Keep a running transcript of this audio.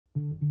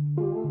In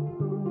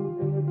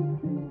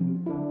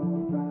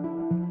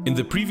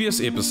the previous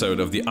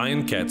episode of the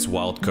Ironkats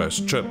Wild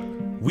Coast trip,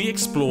 we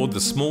explored the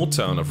small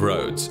town of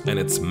Rhodes and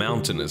its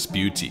mountainous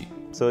beauty.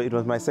 So it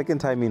was my second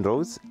time in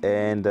Rhodes,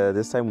 and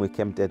this time we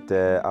camped at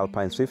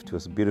Alpine Swift. It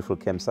was a beautiful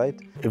campsite.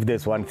 If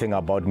there's one thing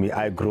about me,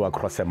 I grew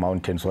across a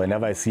mountain. So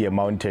whenever I see a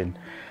mountain,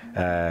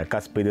 that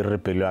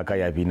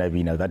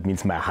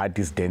means my heart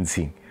is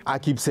dancing. I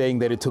keep saying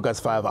that it took us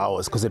 5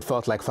 hours because it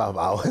felt like 5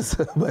 hours,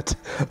 but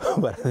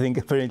I think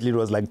apparently it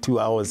was like 2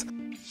 hours.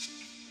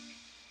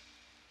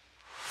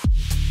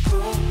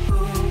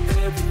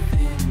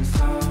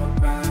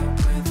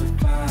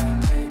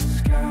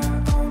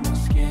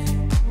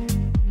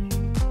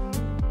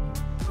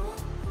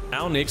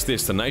 Our next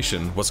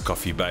destination was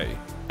Coffee Bay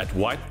at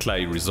White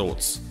Clay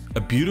Resorts, a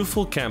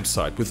beautiful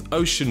campsite with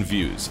ocean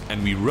views,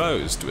 and we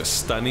rose to a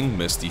stunning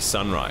misty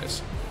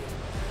sunrise.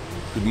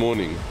 Good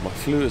morning. My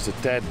flu is a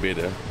tad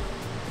better,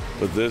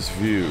 but this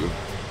view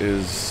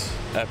is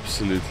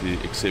absolutely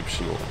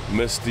exceptional.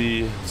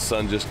 Misty, the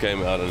sun just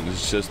came out and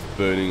it's just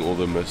burning all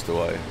the mist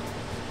away.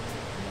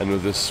 And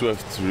with this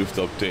Swift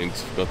rooftop tent,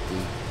 we've got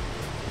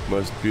the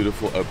most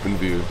beautiful open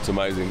view. It's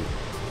amazing.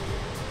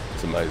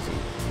 It's amazing.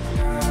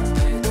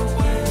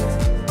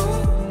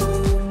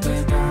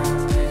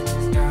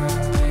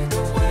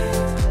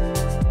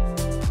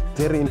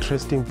 Very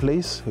interesting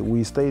place.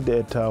 We stayed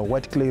at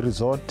White Clay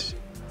Resort,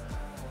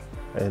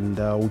 and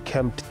we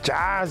camped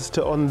just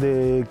on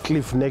the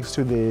cliff next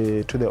to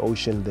the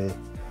ocean there.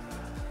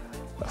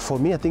 For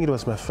me, I think it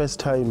was my first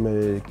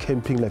time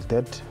camping like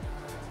that.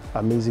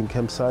 Amazing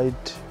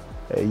campsite.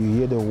 You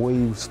hear the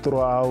waves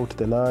throughout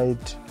the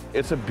night.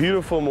 It's a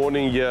beautiful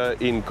morning here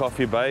in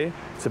Coffee Bay.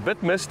 It's a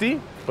bit misty,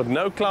 but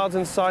no clouds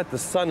in sight. The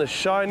sun is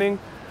shining,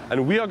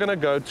 and we are going to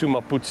go to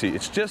Maputsi.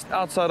 It's just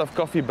outside of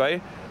Coffee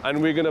Bay,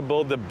 and we're going to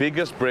build the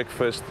biggest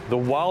breakfast the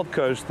Wild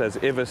Coast has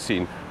ever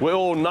seen. We're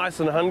all nice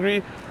and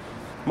hungry.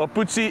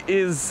 Maputsi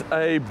is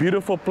a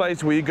beautiful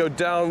place where you go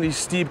down these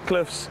steep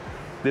cliffs.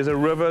 There's a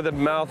river that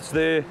mouths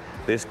there.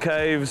 There's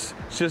caves.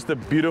 It's just a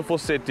beautiful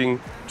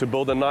setting to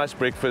build a nice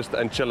breakfast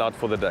and chill out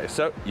for the day.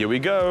 So here we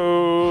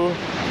go.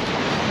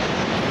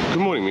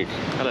 Good morning, Mick.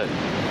 Hello.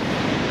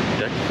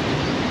 Jack?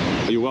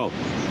 Are you well?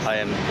 I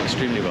am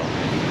extremely well.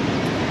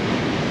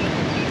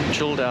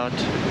 Chilled out.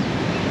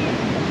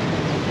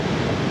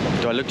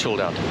 Do I look chilled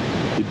out?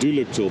 You do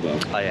look chilled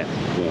out. I am.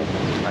 Yeah.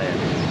 I am.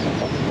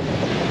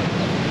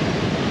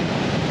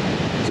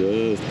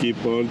 Just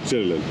keep on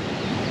chilling.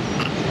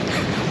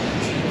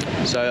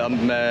 So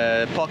I'm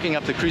parking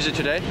up the cruiser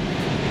today,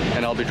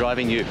 and I'll be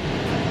driving you.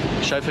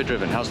 Chauffeur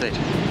driven, how's that?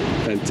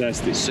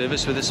 Fantastic.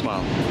 Service with a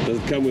smile. Does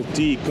it come with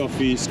tea,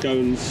 coffee,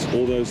 scones,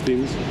 all those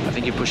things? I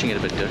think you're pushing it a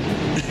bit, Dirk.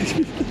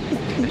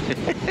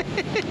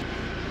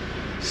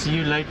 See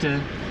you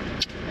later.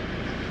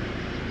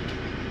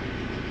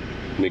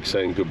 Nick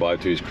saying goodbye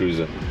to his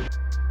cruiser.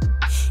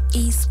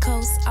 East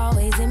Coast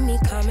always in me,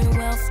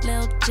 Commonwealth,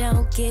 Lil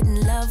John,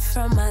 getting love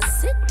from my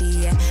city.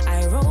 Yeah.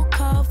 I roll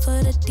call for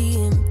the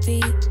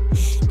DMV.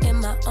 In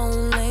my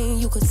own lane,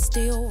 you could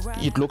still ride.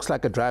 It looks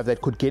like a drive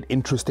that could get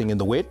interesting in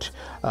the wet,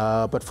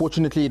 but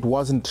fortunately it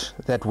wasn't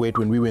that wet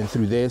when we went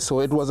through there, so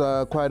it was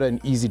quite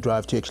an easy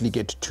drive to actually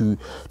get to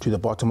the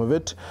bottom of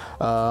it.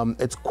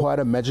 It's quite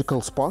a magical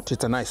spot.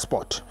 It's a nice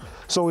spot.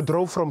 So we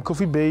drove from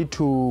Coffee Bay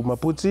to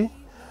Maputsi,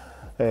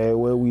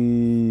 where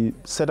we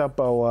set up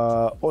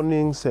our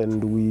awnings,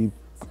 and we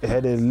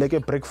had a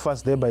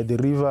breakfast there by the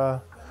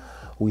river.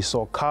 We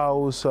saw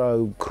cows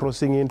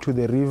crossing into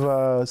the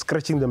river,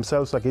 scratching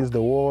themselves against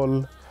the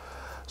wall.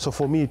 So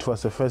for me, it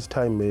was the first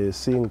time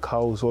seeing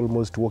cows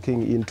almost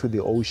walking into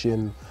the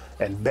ocean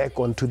and back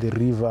onto the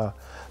river,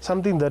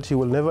 something that you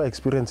will never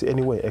experience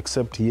anywhere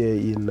except here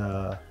in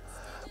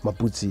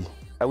Maputsi.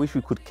 I wish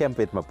we could camp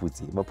at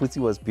Maputsi. Maputsi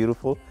was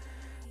beautiful.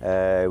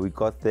 We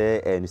got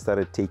there and we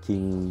started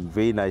taking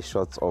very nice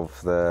shots of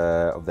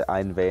the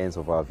iron vans,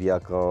 of our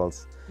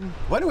vehicles.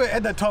 When we were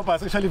at the top, I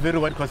was actually very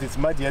wet because it's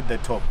muddy at the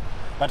top.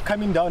 But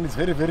coming down, it's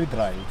very, very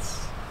dry.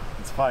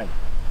 It's fine.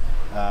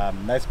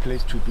 Nice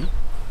place to be.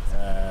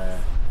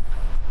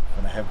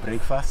 Gonna have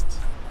breakfast.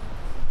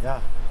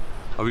 Yeah.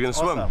 Are we gonna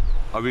swim?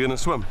 Are we gonna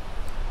swim?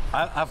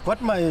 I've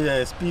got my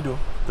Speedo.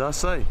 Does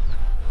say?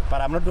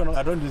 But I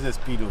don't use a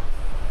Speedo,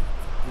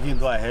 even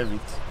though I have it.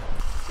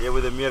 Here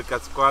with the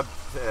Meerkat Squad,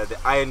 the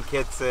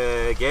Ironkats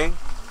gang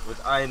with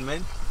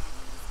Ironman.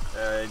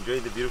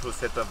 Enjoying the beautiful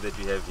setup that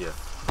we have here.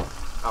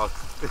 Out.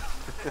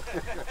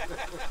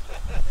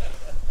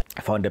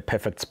 I found a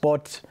perfect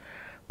spot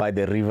by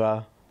the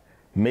river,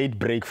 made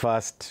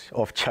breakfast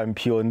of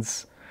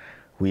champions.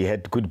 We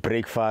had good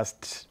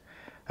breakfast,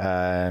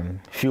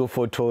 few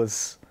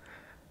photos.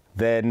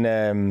 Then,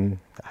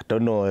 I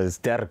don't know, it's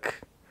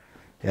Dirk.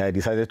 I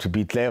decided to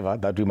be clever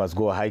that we must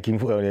go hiking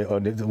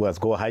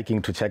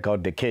to check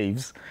out the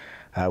caves.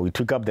 We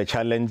took up the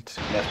challenge.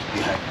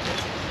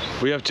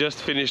 We have just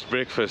finished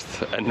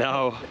breakfast and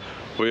now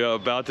we are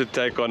about to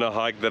take on a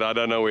hike that I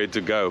don't know where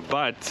to go,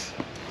 but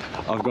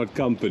I've got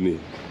company.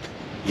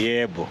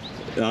 Yeah, bro.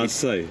 I'll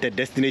say. The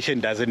destination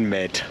doesn't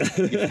matter.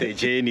 It's the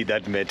journey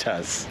that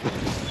matters.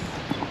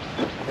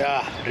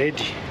 Yeah,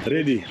 ready.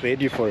 Ready?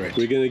 Ready for it.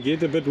 We're going to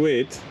get a bit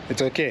wet.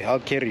 It's okay, I'll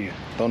carry you.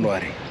 Don't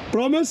worry.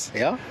 Promise?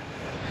 Yeah?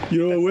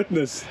 You're a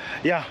witness.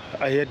 Yeah,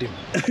 I heard him.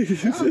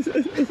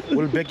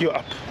 We'll back you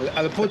up.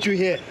 I'll put you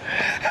here.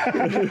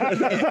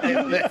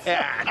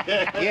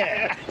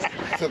 Yeah,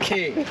 it's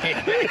okay.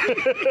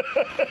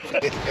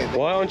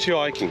 Why aren't you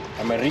hiking?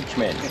 I'm a rich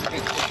man.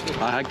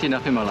 I hiked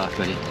enough in my life,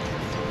 buddy.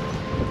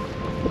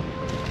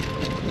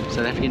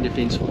 South African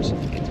Defence Force.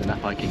 It's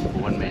enough hiking for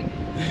one man.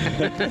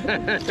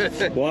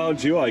 Why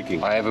aren't you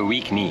hiking? I have a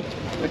weak knee.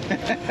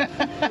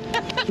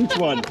 Which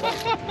one?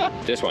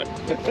 This one.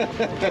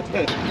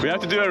 We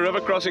have to do a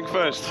river crossing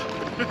first.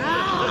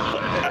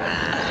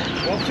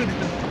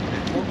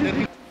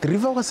 The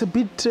river was a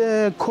bit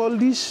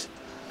coldish,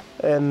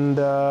 and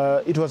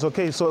it was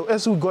okay. So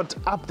as we got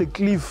up the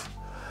cliff,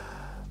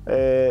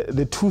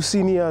 the two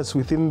seniors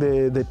within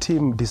the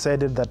team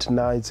decided that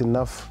now it's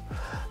enough.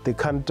 They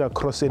can't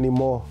cross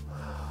anymore.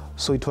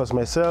 So it was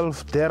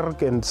myself,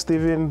 Derek, and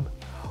Stephen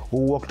who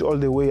walked all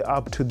the way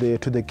up to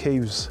the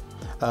caves.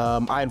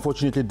 I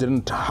unfortunately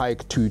didn't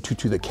hike to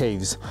the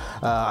caves.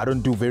 I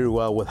don't do very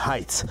well with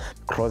heights.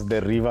 Crossed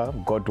the river,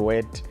 got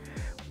wet,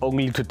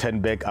 only to turn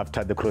back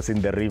after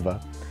crossing the river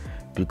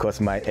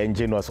because my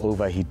engine was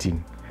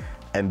overheating.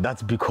 And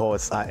that's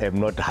because I am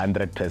not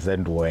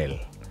 100% well.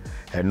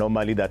 And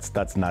normally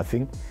that's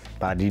nothing,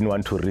 but I didn't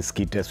want to risk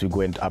it as we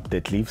went up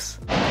the cliffs.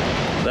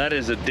 That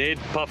is a dead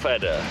puff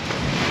adder.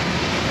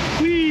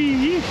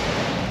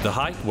 The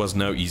hike was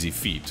no easy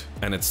feat,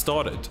 and it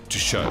started to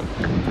show.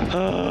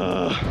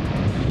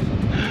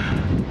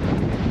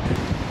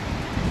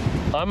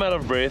 I'm out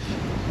of breath.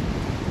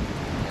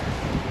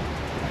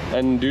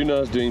 And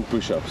Duna's doing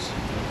push-ups.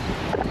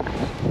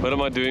 What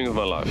am I doing with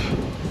my life?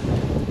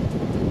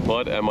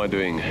 What am I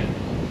doing?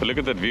 But look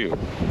at that view.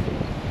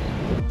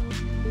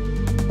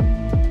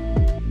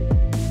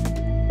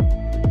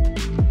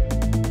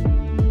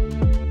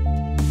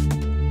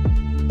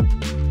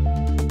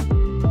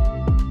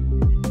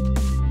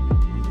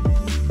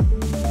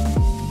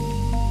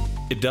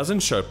 It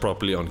doesn't show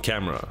properly on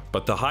camera,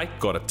 but the hike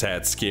got a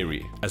tad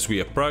scary as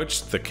we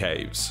approached the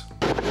caves.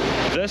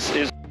 This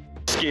is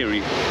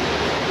scary.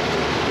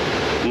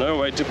 No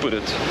way to put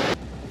it.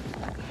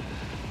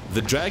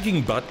 The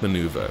dragging butt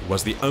maneuver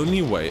was the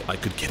only way I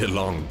could get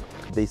along.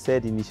 They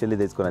said initially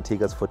that it's going to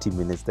take us 40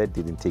 minutes. That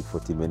didn't take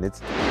 40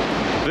 minutes.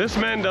 This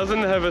man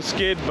doesn't have a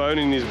scared bone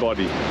in his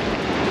body. You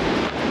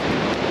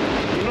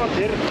know,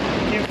 Derek,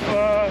 if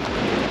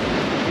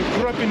you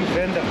grew up in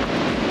Venda,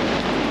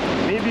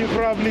 maybe you're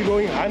probably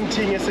going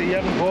hunting as a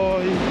young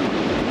boy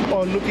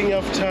or looking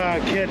after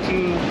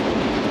cattle.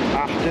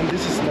 Then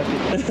this is nothing.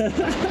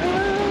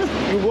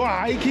 You go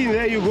hiking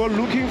there, you go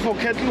looking for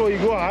cattle, or you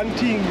go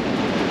hunting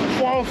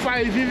 4 or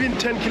 5, even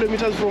 10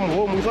 kilometers from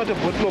home without a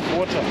bottle of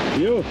water.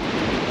 You.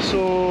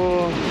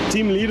 So,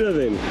 Team leader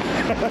then.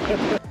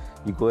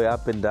 You go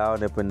up and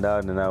down,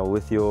 and now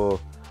with your,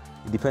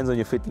 it depends on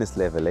your fitness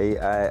level.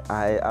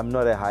 I'm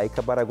not a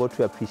hiker, but I got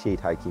to appreciate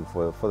hiking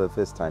for the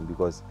first time,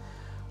 because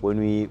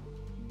when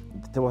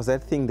there was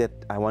that thing that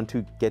I want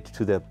to get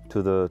to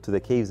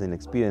the caves and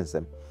experience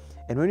them.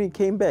 And when we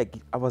came back,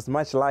 I was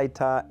much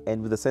lighter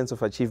and with a sense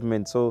of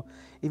achievement. So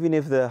even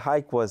if the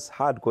hike was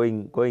hard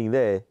going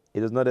there, it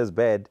was not as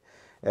bad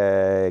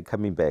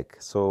coming back.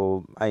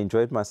 So I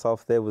enjoyed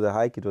myself there with the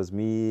hike. It was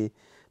me,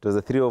 it was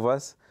the 3 of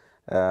us.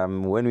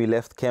 When we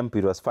left camp,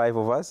 it was 5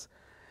 of us.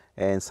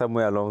 And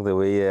somewhere along the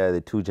way,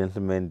 the 2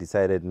 gentlemen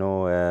decided,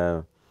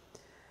 no,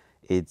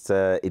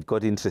 it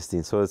got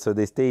interesting. So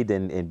they stayed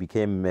and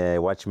became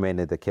watchmen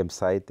at the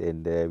campsite,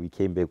 and we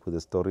came back with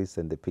the stories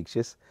and the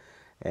pictures.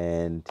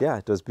 And yeah,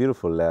 it was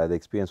beautiful. The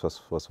experience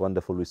was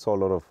wonderful. We saw a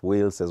lot of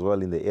whales as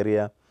well in the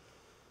area.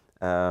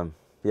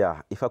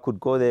 Yeah, if I could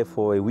go there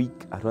for a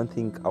week, I don't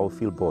think I would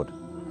feel bored.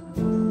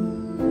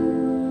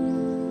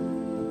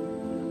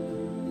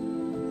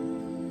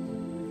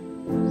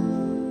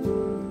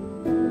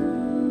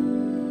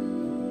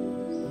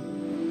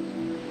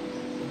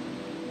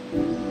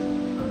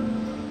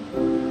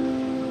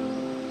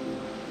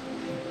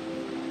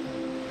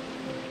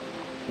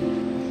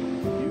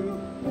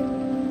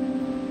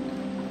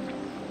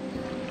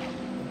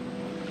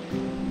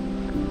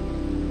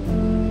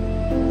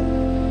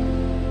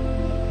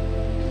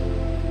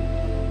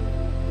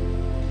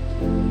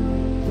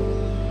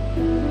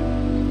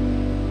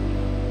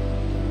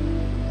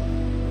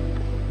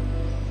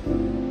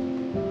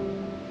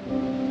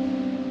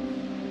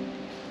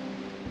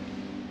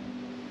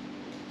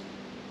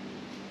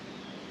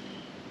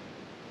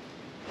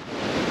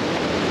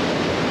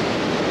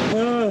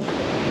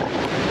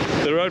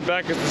 The road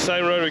back is the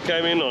same road we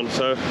came in on,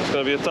 so it's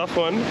going to be a tough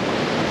one.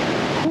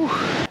 whew.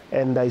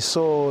 And I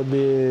saw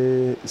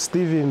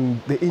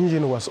Stephen, the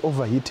engine was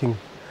overheating.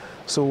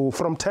 So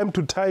from time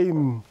to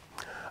time,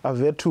 I've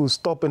had to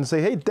stop and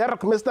say, hey,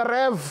 Derek, Mr.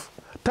 Rev,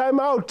 time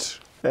out.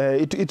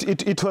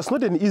 It was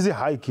not an easy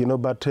hike, you know,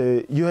 but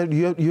you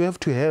have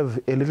to have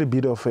a little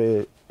bit of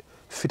a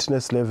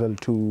fitness level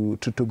to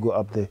go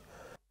up there.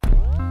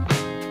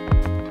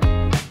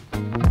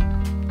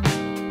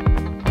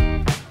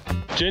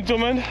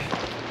 Gentlemen,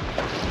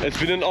 it's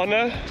been an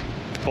honor.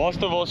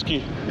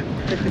 Bastavoski.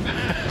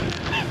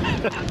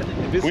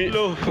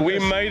 We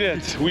made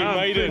it. We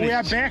made it. We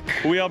are back.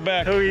 We are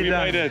back. We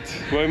made it.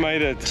 We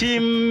made it.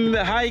 Team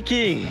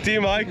hiking.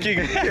 Team hiking.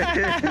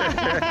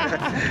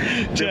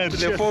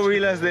 The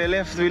four-wheelers,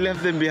 we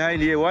left them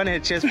behind here. One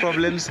had chest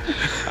problems,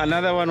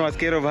 another one was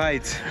scared of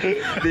heights.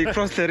 They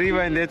crossed the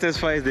river and that's as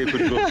far as they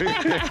could go.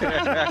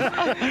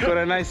 Got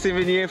a nice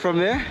souvenir from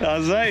there.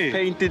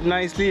 Painted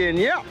nicely and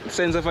yeah,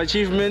 sense of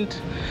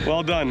achievement.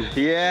 Well done.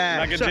 Yeah.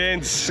 Like a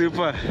gents.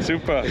 Super.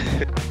 Super.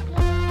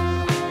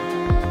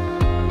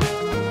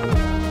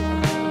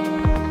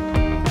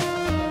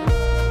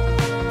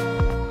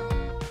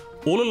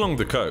 All along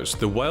the coast,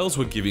 the whales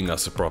were giving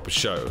us a proper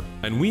show,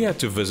 and we had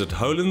to visit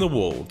Hole in the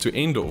Wall to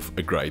end off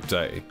a great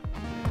day.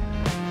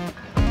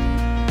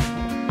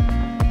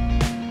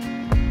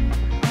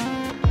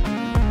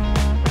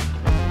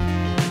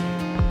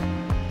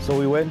 So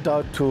we went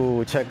out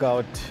to check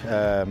out,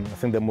 I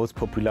think the most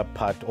popular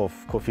part of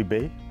Coffee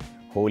Bay,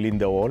 Hole in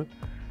the Wall.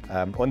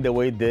 On the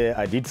way there,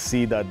 I did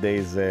see that there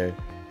is a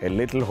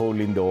little hole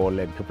in the wall,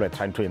 and people are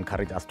trying to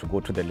encourage us to go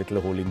to the little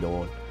hole in the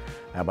wall.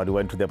 But we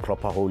went to the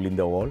proper hole in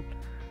the wall.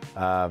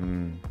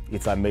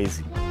 It's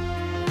amazing.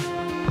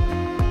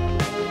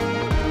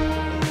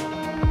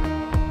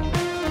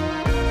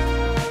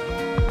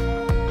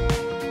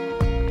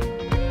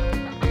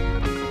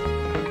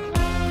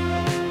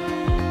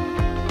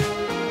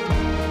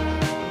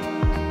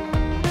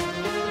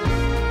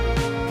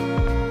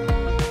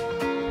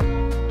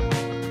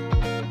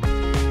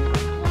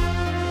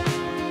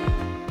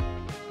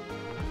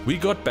 We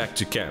got back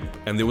to camp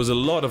and there was a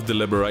lot of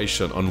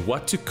deliberation on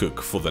what to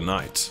cook for the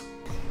night.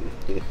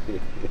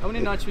 How many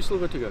nights we still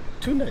got to go?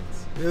 2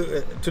 nights.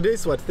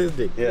 Today's what,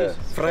 Thursday? Yeah.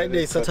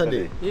 Friday,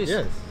 Saturday.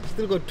 Yes.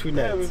 Still got 2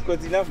 nights. Yeah, we've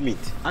got enough meat.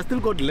 I still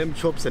got lamb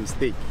chops and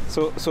steak.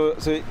 So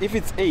if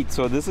it's 8,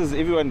 so this is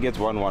everyone gets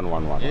one.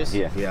 Yes.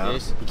 Yeah.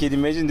 Yes. You can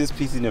imagine this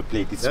piece in a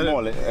plate. It's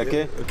small,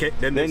 okay? Okay.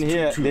 Then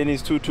here, then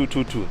it's 2.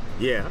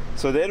 Yeah.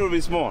 So that will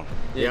be small.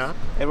 Yeah.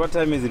 And what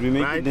time is it? We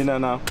make dinner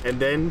now. And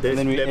then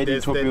we add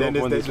it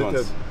on these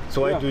ones.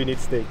 So why do we need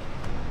steak?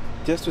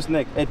 Just to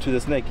snack, add to the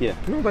snack here.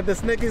 No, but the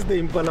snack is the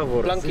impala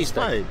for us. Plunky It's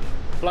steak. fine.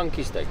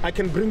 Plunky steak.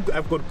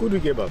 I've got kudu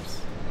kebabs.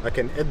 I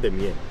can add them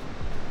here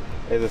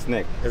As a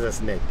snack. as a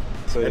snack.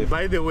 So And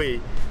by the way,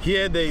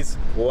 here there is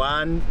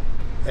 1,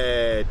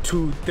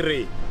 2,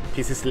 3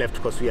 pieces left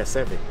because we are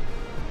 7.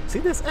 See,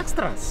 there's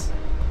extras.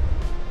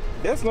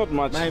 That's not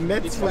much. My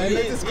math is correct.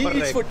 He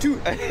eats for 2.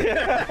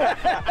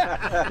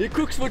 He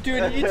cooks for 2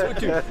 and he eats for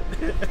 2.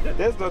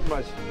 That's not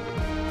much.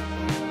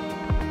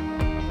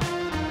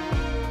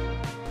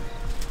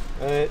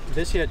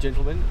 This here,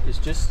 gentlemen, is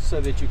just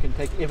so that you can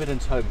take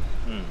evidence home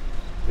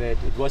that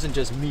it wasn't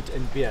just meat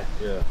and beer.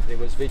 Yeah. There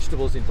was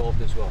vegetables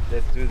involved as well.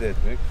 Let's do that,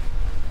 Mick.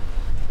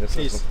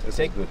 Please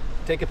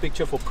take a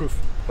picture for proof.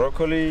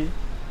 Broccoli,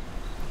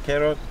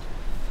 carrot.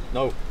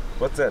 No.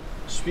 What's that?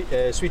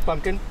 Sweet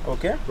pumpkin,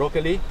 Okay.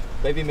 broccoli,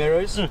 baby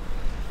marrows,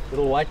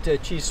 little white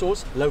cheese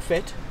sauce, low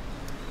fat,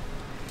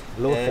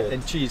 Low fat.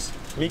 and cheese.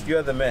 Mick, you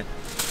are the man.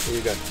 Here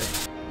you go.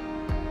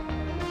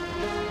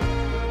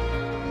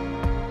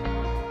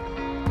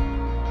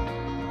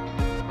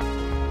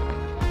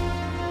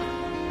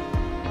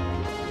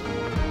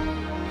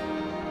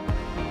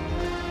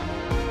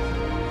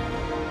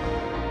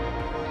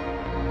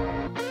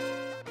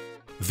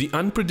 The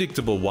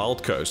unpredictable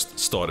wild coast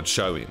started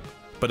showing,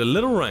 but a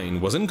little rain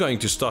wasn't going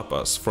to stop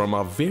us from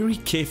our very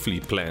carefully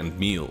planned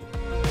meal.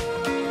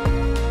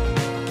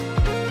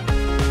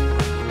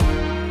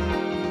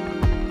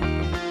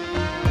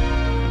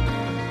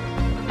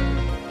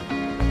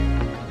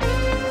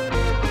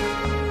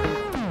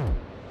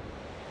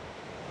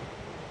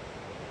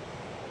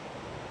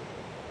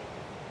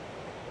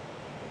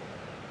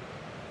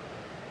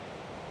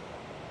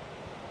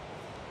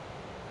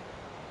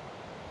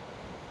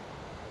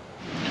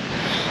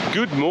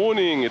 Good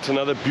morning. It's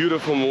another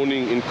beautiful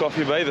morning in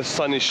Coffee Bay. The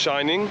sun is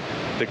shining.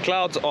 The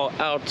clouds are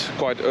out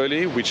quite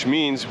early, which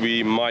means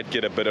we might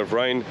get a bit of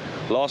rain.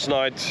 Last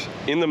night,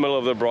 in the middle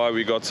of the braai,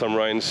 we got some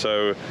rain,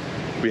 so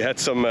we had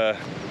some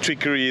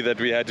trickery that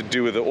we had to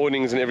do with the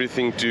awnings and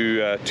everything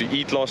to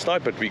eat last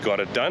night, but we got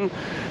it done.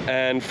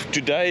 And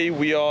today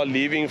we are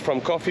leaving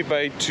from Coffee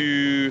Bay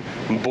to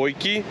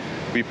Mboiki.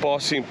 We're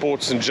passing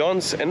Port St.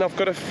 John's, and I've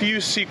got a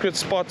few secret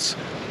spots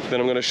that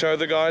I'm going to show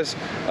the guys.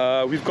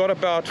 We've got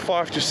about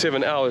 5 to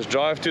 7 hours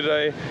drive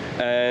today,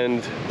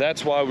 and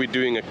that's why we're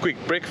doing a quick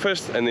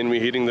breakfast, and then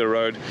we're hitting the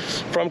road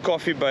from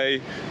Coffee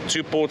Bay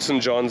to Port St.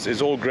 John's.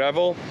 Is all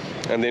gravel,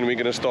 and then we're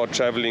going to start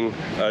traveling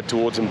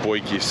towards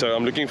Mboiki. So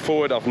I'm looking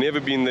forward. I've never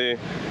been there,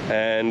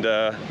 and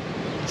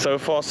so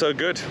far so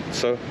good.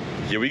 So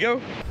here we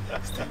go.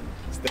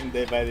 Stand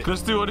there by the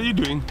Christy, what are you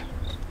doing?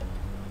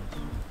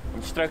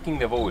 I'm stroking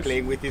the balls.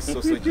 playing with his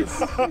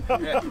sausages.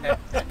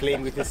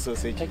 Playing with his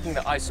sausage. Taking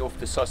the ice off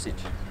the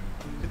sausage.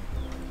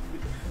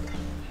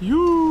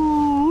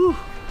 You.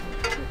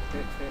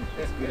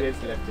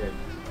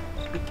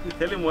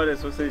 Tell him what a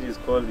sausage is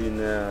called in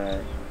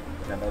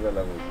another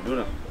language. Do you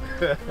know?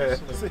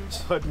 Sausage.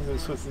 What is a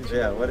sausage?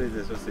 Yeah, what is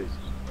a sausage?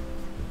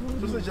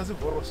 Sausage is a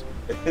boros.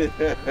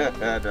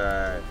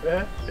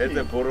 That's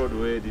a borrowed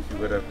word if you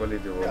gotta call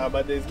it a word. Yeah,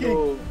 but there's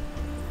no,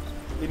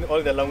 in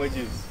all the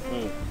languages,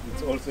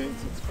 it's also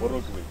it's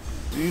borrowed word.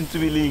 To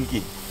be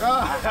linky.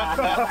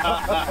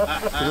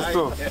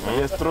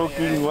 You're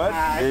stroking what?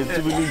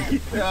 To be linky.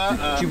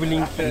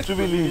 Tubelinki. To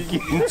be linky.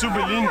 To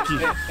be linky.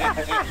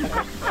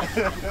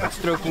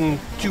 Stroking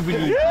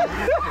tubelinki.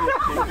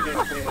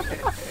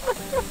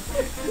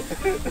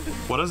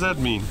 What does that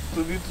mean?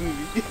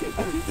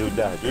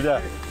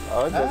 Judah.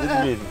 What does it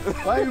mean?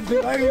 Why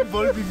are you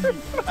involving me?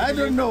 I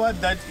don't know what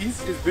that is.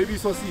 It's baby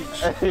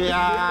sausage.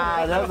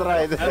 Yeah, that's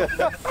right.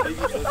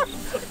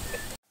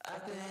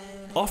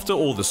 After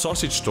all the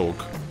sausage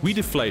talk, we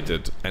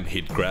deflated and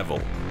hit gravel.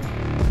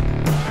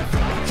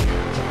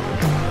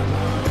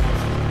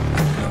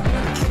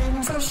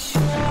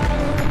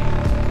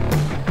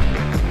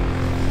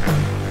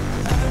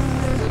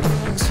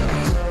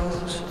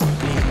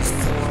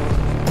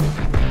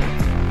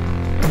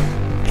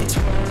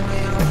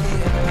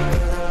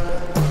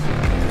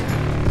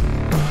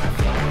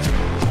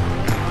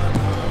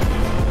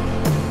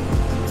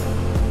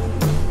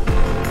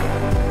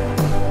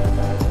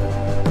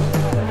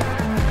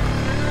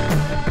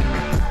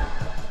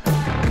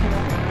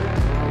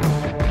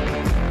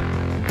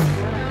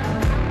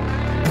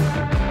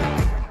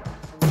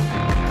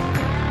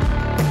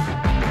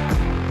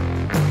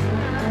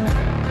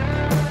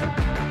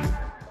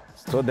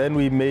 So then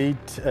we made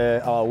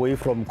our way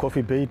from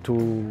Coffee Bay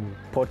to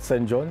Port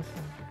St. John's.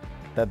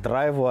 The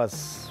drive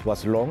was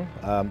long.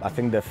 I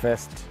think the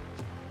first,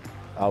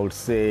 I would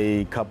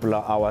say, couple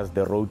of hours,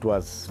 the road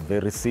was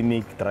very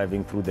scenic,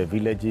 driving through the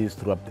villages,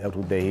 through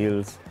the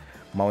hills,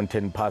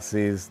 mountain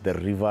passes, the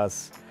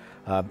rivers.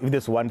 If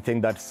there's one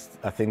thing that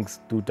I think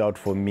stood out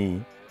for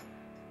me,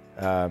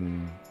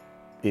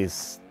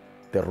 is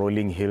the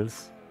rolling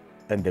hills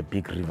and the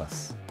big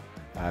rivers.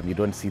 You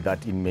don't see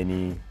that in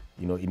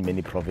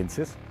many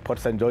provinces. Port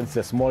St. John's is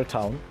a small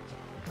town,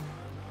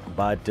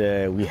 but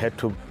we had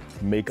to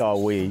make our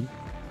way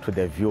to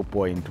the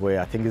viewpoint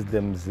where I think it's the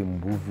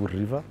Mzimbuvu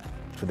River,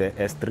 to the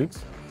airstrip.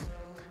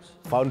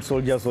 Found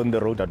soldiers on the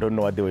road. I don't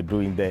know what they were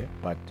doing there,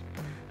 but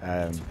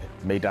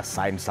made us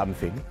sign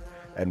something,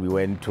 and we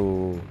went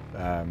to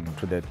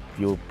the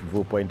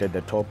viewpoint at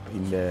the top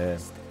in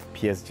the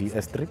PSG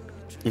airstrip.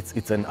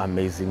 It's an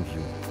amazing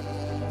view.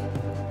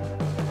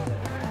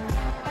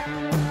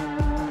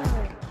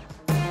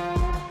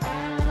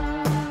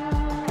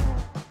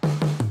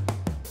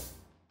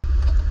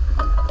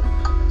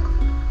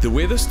 The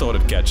weather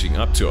started catching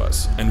up to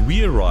us, and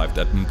we arrived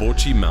at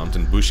Mbochi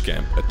Mountain Bush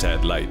Camp a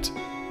tad late.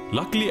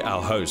 Luckily,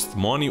 our host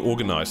Mani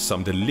organized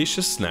some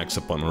delicious snacks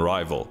upon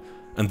arrival,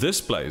 and this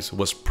place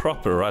was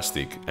proper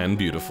rustic and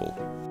beautiful.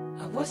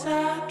 I was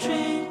out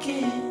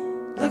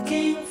drinking,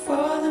 looking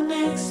for the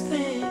next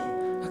thing.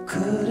 I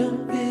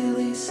couldn't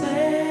really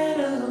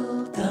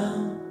settle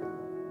down.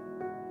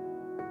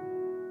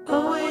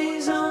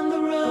 Always on the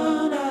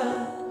run,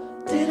 I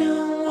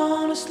didn't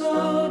want to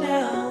slow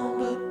down,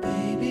 but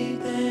baby,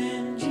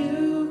 then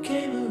you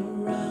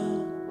came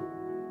around.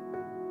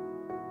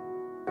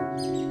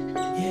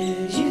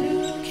 Yeah,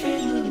 you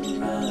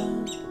came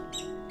around.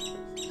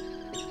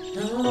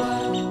 No,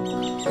 I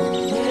won't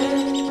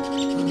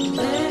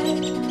let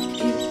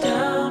you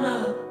down,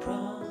 I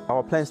promise.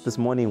 Our plans this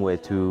morning were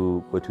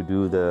to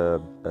do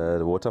the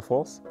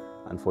waterfalls.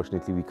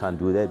 Unfortunately, we can't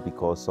do that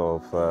because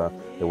of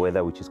the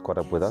weather, which is caught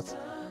up with us.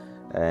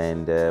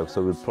 And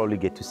so we'll probably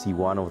get to see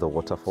one of the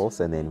waterfalls,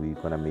 and then we're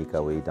gonna make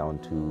our way down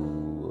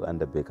to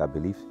Underbeck, I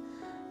believe.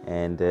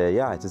 And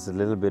yeah, it's just a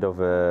little bit of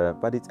a,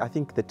 but I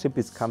think the trip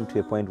has come to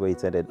a point where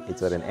it's at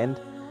an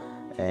end,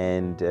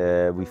 and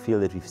we feel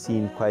that we've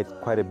seen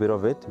quite a bit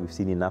of it. We've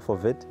seen enough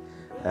of it.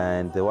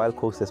 And the Wild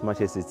Coast, as much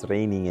as it's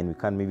raining and we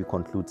can't maybe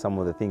conclude some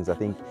of the things, I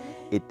think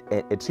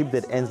a trip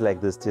that ends like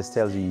this just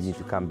tells you need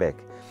to come back.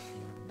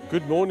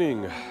 Good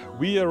morning.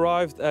 We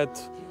arrived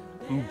at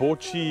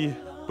Mbochi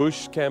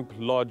Bush Camp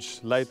Lodge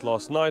late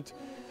last night,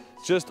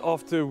 just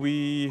after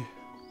we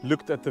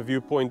looked at the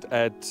viewpoint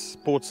at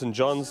Port St.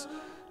 John's.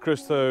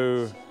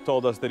 Christo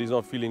told us that he's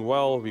not feeling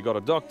well. We got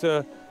a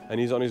doctor and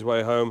he's on his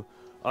way home.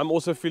 I'm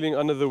also feeling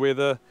under the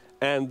weather,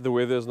 and the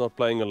weather is not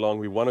playing along.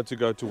 We wanted to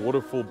go to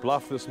Waterfall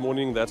Bluff this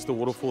morning. That's the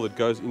waterfall that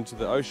goes into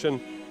the ocean,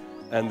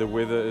 and the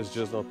weather is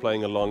just not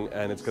playing along,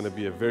 and it's going to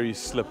be a very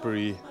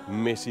slippery,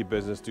 messy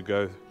business to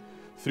go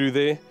through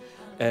there.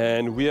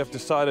 And we have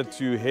decided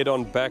to head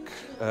on back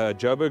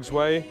Joburg's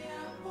way.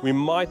 We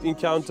might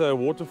encounter a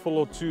waterfall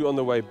or two on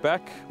the way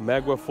back,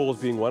 Magua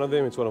Falls being one of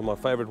them. It's one of my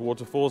favorite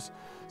waterfalls.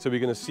 So we're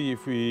going to see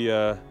if we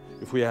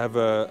have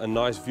a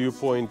nice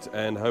viewpoint,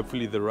 and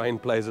hopefully the rain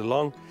plays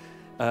along.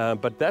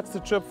 But that's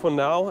the trip for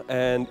now,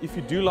 and if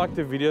you do like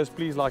the videos,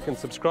 please like and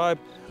subscribe.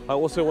 I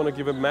also want to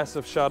give a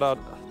massive shout out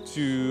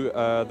to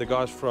the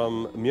guys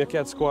from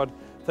Meerkat Squad.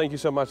 Thank you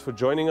so much for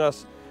joining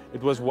us.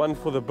 It was one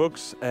for the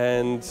books,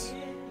 and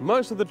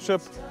most of the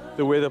trip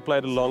the weather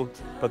played along,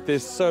 but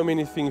there's so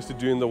many things to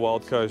do in the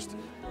Wild Coast.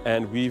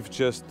 and we've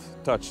just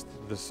touched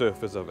the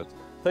surface of it.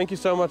 Thank you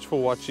so much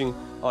for watching.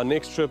 Our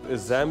next trip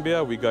is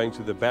Zambia. We're going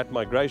to the bat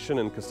migration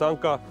in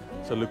Kasanka,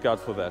 so look out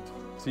for that.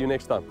 See you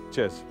next time.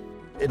 Cheers.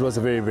 It was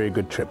a very, very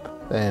good trip,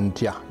 and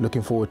yeah,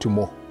 looking forward to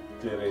more.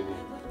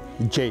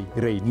 J.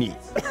 Rainy.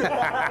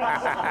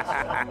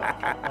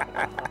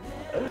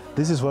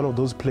 This is one of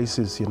those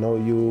places, you know,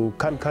 you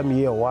can't come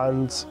here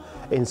once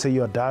and say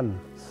you're done.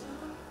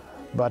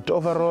 But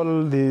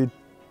overall, the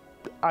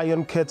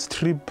Ironkats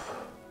trip,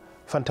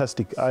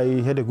 fantastic.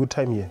 I had a good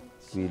time here.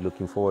 We're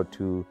looking forward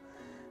to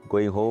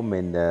going home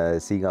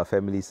and seeing our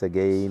families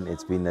again.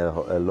 It's been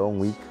a long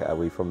week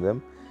away from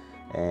them.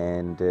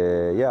 And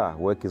yeah,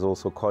 work is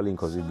also calling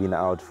because we've been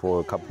out for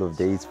a couple of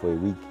days, for a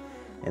week.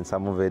 And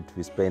some of it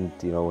we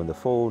spent, you know, on the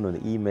phone, on the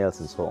emails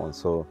and so on.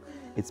 So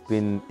it's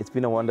been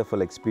a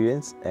wonderful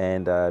experience,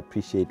 and I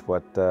appreciate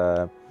what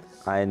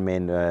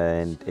Ironman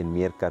and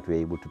Meerkat were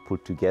able to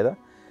put together.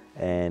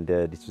 And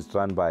this was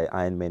run by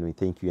Ironman. We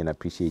thank you and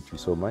appreciate you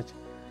so much.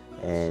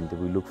 And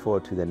we look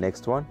forward to the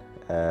next one.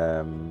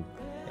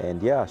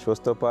 And yeah,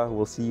 Showstopper,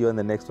 we'll see you on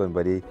the next one,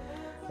 buddy.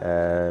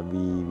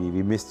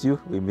 We missed you.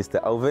 We missed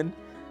the oven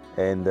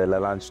and the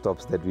lunch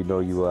stops that we know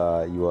you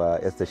are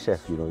as the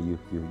chef, you know,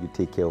 you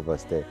take care of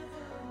us there.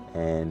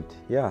 And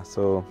yeah,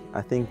 so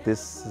I think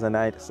this is a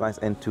nice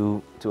end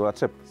to our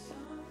trip.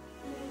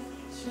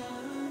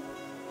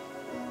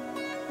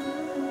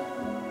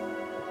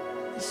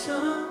 The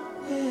sun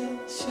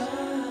will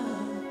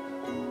shine,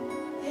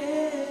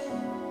 yeah.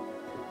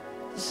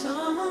 The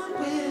sun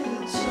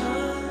will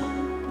shine.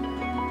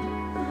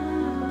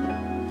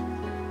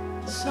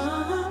 The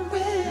sun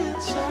will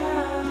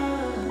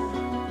shine,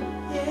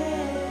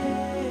 yeah.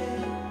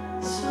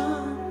 The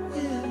sun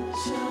will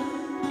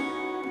shine.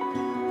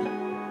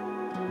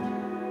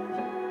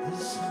 The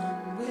sun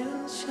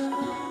will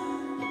shine.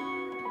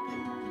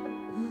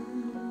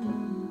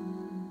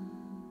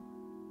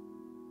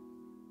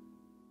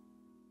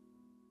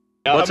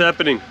 What's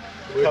happening?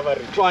 We're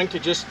trying to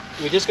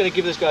we're just going to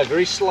give this guy a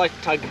very slight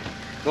tug,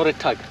 not a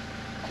tug,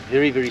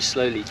 very, very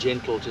slowly,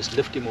 gentle, just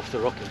lift him off the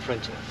rock in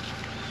front of him.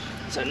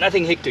 So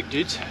nothing hectic,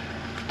 dudes.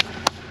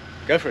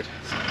 Go for it.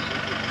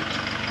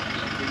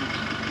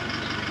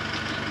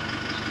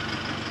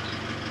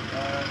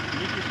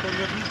 You've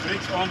got these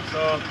brakes on,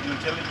 so you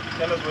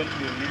tell us when to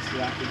release.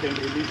 Yeah, you can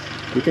release.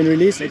 You can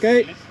release,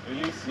 okay?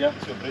 Release, yeah,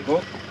 so brakes.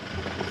 Go.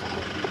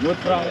 Good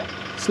try.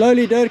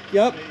 Slowly, Dirk,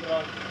 yep.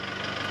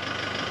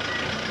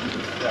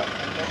 Yeah.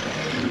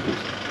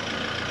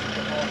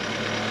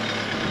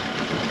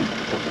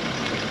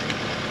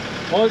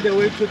 All the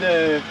way to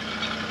the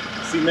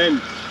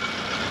cement,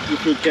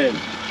 if you can.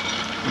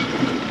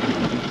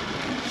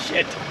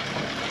 Shit.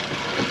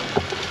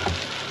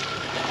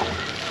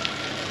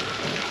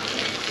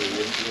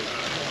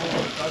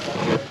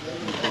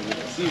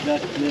 See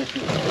that place.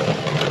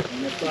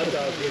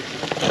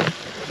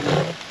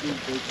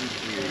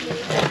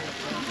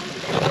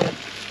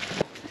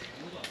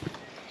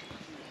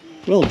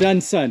 Well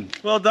done, son.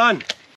 Well done.